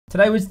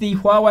Today was the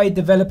Huawei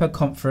Developer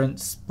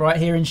Conference right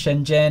here in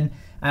Shenzhen,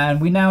 and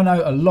we now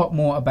know a lot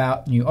more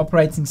about new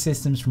operating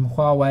systems from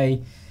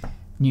Huawei,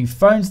 new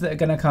phones that are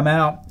going to come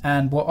out,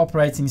 and what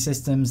operating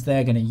systems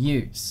they're going to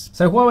use.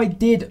 So Huawei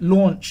did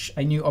launch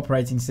a new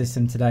operating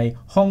system today,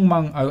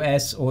 Hongmeng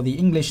OS, or the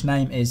English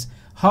name is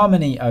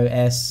Harmony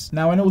OS.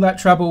 Now, when all that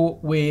trouble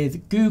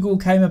with Google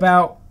came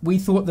about, we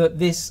thought that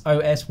this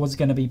OS was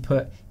going to be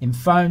put in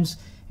phones.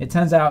 It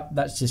turns out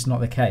that's just not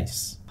the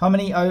case.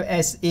 Harmony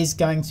OS is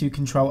going to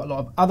control a lot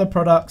of other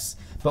products,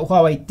 but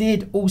Huawei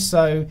did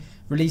also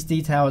release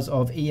details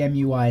of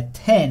EMUI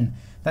 10.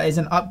 That is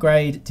an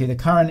upgrade to the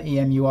current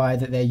EMUI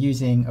that they're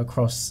using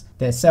across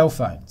their cell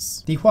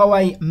phones. The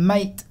Huawei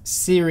Mate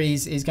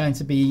series is going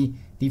to be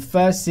the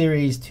first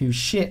series to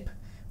ship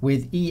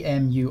with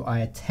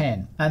EMUI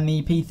 10. And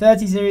the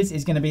P30 series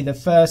is going to be the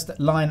first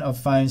line of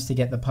phones to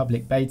get the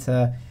public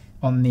beta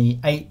on the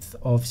 8th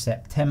of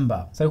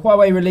September. So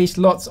Huawei released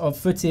lots of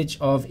footage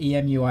of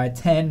EMUI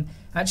 10.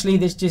 Actually,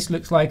 this just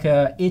looks like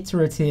an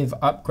iterative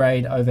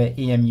upgrade over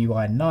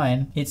EMUI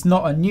 9. It's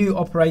not a new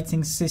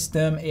operating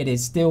system. It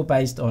is still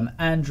based on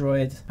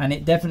Android, and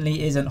it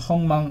definitely isn't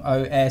Hongmeng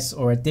OS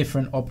or a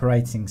different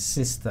operating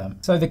system.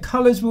 So the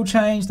colors will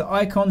change, the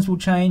icons will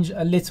change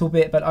a little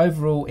bit, but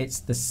overall it's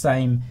the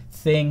same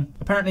thing.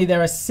 Apparently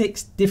there are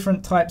 6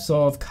 different types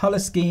of color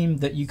scheme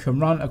that you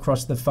can run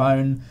across the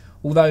phone.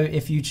 Although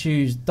if you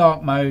choose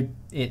dark mode,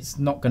 it's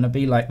not going to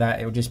be like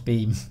that. It'll just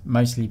be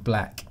mostly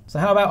black. So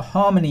how about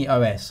Harmony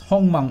OS,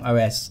 Hongmeng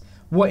OS?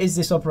 What is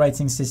this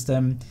operating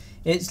system?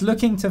 It's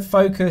looking to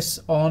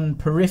focus on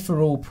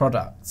peripheral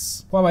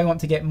products. Huawei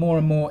want to get more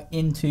and more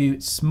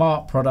into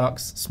smart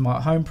products,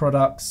 smart home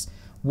products,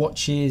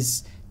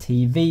 watches,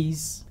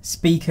 TVs,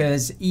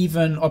 speakers,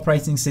 even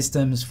operating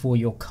systems for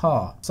your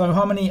car. So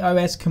Harmony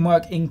OS can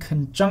work in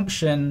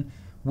conjunction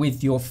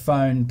with your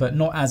phone, but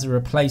not as a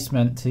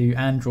replacement to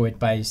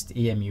Android-based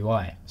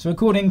EMUI. So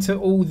according to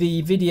all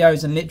the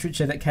videos and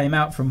literature that came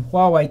out from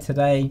Huawei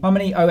today,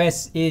 Harmony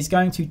OS is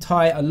going to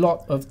tie a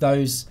lot of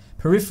those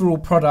peripheral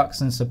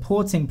products and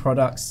supporting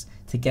products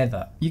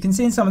together. You can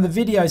see in some of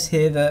the videos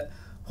here that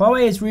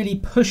Huawei is really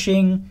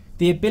pushing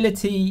the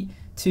ability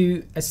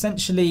to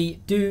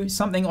essentially do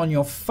something on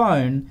your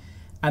phone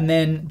and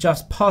then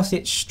just pass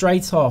it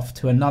straight off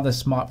to another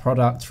smart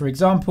product. For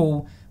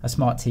example, a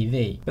smart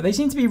TV. But they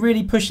seem to be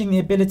really pushing the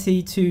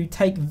ability to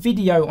take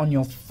video on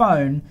your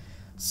phone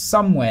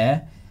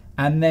somewhere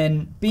and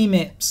then beam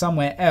it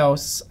somewhere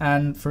else,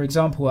 and for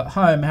example at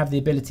home have the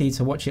ability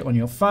to watch it on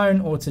your phone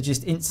or to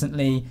just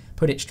instantly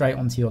put it straight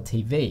onto your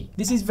TV.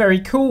 This is very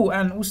cool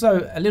and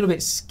also a little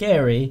bit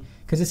scary,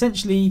 because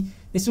essentially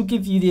this will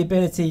give you the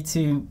ability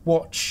to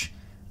watch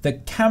the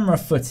camera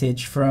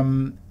footage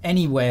from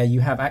anywhere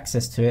you have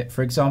access to it.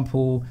 For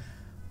example,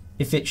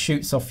 if it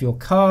shoots off your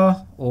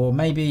car or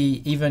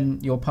maybe even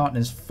your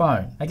partner's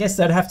phone. I guess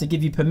they'd have to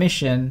give you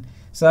permission.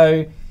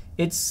 So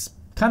it's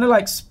kind of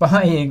like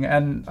spying,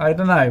 and I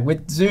don't know,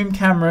 with zoom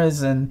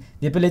cameras and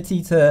the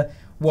ability to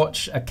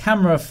watch a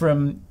camera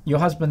from your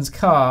husband's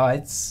car,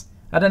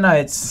 I don't know,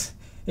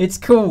 it's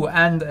cool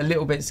and a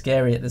little bit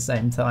scary at the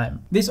same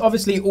time. This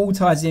obviously all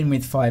ties in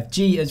with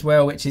 5G as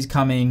well, which is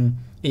coming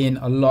in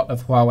a lot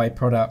of Huawei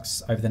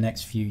products over the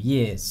next few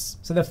years.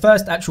 So the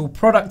first actual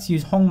product to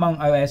use Hongmeng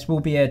OS will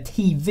be a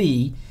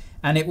TV,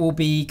 and it will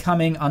be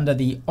coming under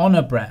the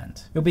Honor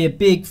brand. It'll be a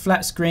big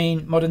flat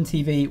screen modern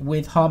TV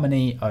with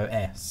Harmony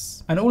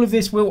OS. And all of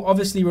this will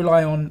obviously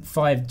rely on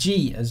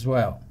 5G as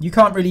well. You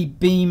can't really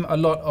beam a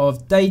lot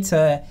of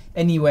data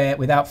anywhere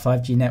without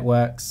 5G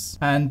networks,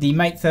 and the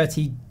Mate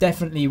 30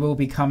 definitely will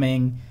be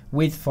coming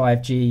with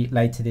 5G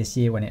later this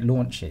year when it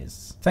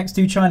launches. Thanks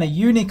to China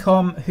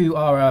Unicom, who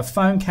are a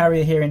phone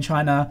carrier here in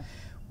China,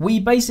 we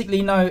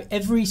basically know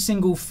every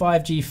single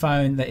 5G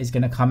phone that is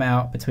going to come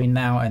out between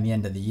now and the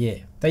end of the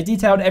year. They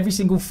detailed every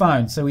single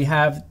phone. So we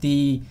have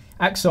the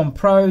Axon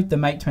Pro, the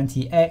Mate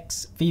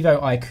 20X,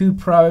 Vivo iQOO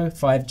Pro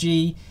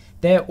 5G.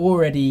 They're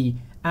already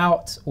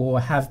out or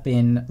have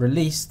been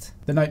released.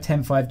 The Note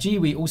 10 5G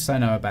we also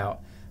know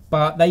about.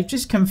 But they've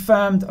just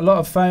confirmed a lot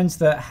of phones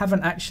that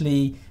haven't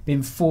actually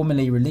been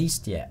formally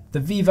released yet.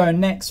 The Vivo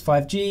Nex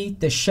 5G,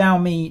 the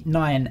Xiaomi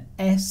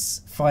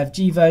 9S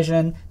 5G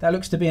version, that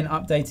looks to be an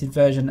updated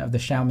version of the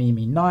Xiaomi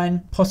Mi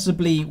 9,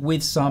 possibly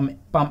with some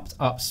bumped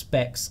up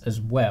specs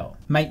as well.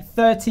 Mate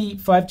 30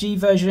 5G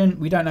version,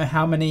 we don't know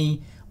how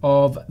many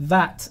of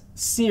that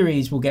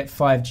series will get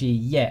 5G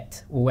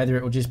yet, or whether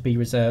it will just be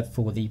reserved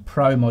for the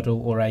Pro model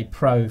or a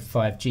Pro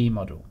 5G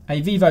model. A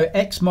Vivo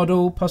X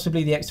model,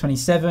 possibly the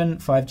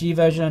X27 5G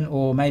version,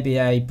 or maybe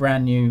a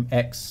brand new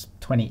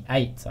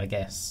X28, I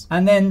guess.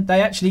 And then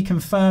they actually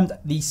confirmed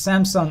the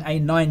Samsung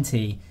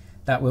A90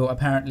 that will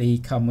apparently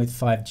come with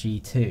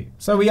 5G too.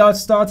 So we are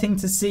starting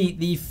to see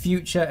the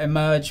future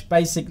emerge,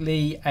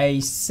 basically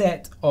a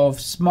set of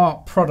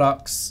smart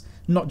products,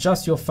 not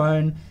just your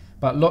phone,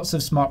 but lots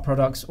of smart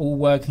products all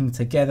working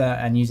together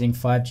and using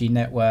 5G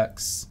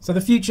networks. So the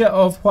future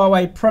of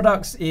Huawei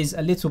products is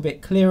a little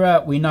bit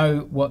clearer. We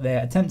know what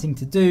they're attempting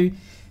to do.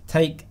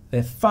 Take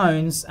their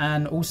phones,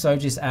 and also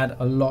just add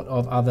a lot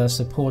of other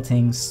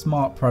supporting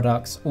smart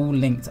products all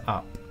linked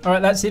up. All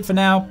right, that's it for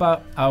now,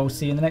 but I'll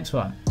see you in the next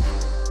one.